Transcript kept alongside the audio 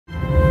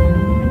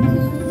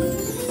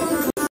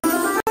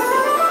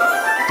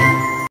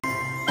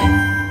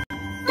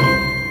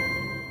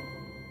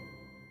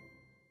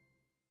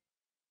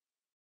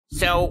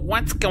So,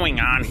 what's going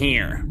on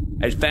here?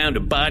 I found a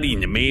body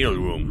in the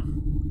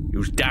mailroom. It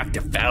was Dr.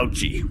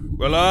 Fauci.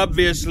 Well,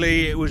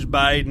 obviously, it was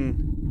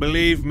Biden.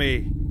 Believe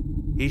me,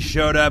 he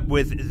showed up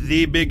with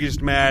the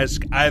biggest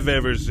mask I've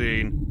ever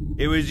seen.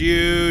 It was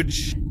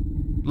huge.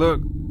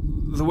 Look,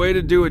 the way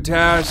to do a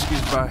task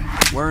is by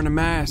wearing a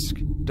mask.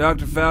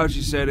 Dr.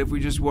 Fauci said if we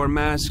just wore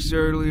masks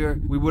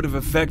earlier, we would have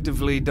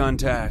effectively done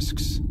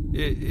tasks.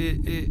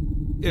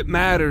 It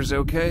matters,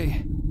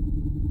 okay?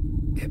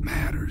 It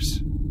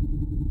matters.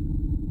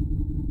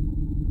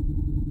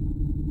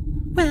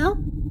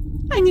 Well,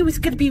 I knew it was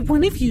gonna be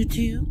one of you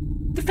two.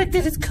 The fact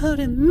that it's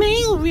called a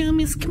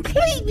mailroom is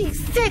completely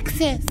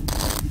sexist.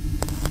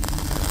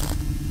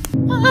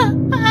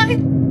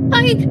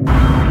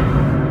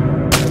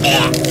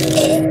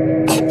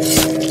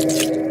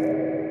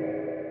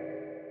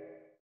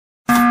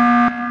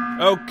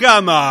 Oh,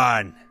 come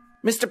on!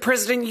 Mr.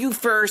 President, you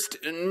first.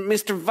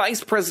 Mr.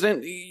 Vice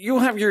President, you'll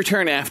have your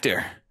turn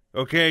after.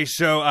 Okay,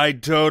 so I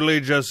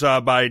totally just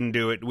saw Biden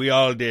do it. We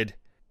all did.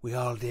 We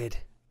all did.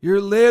 You're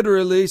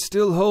literally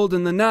still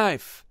holding the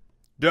knife.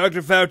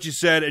 Dr. Fauci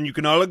said, and you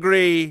can all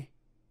agree,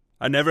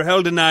 I never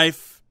held a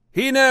knife.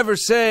 He never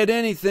said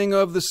anything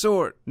of the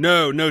sort.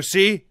 No,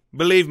 see?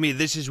 Believe me,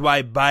 this is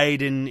why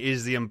Biden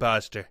is the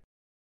imposter.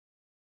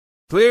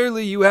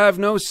 Clearly, you have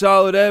no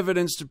solid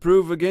evidence to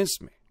prove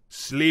against me.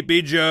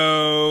 Sleepy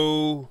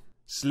Joe.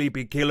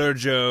 Sleepy Killer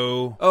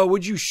Joe. Oh,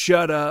 would you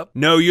shut up?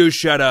 No, you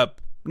shut up.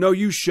 No,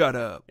 you shut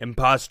up.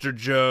 Imposter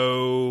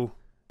Joe.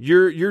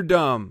 You're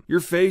dumb. Your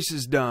face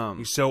is dumb.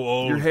 He's so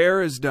old. Your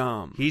hair is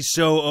dumb. He's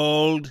so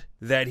old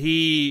that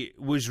he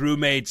was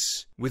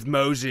roommates with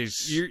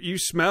Moses. You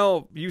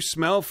smell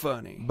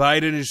funny.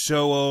 Biden is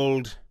so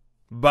old.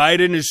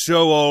 Biden is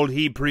so old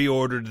he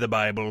pre-ordered the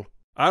Bible.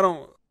 I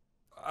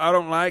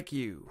don't like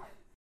you.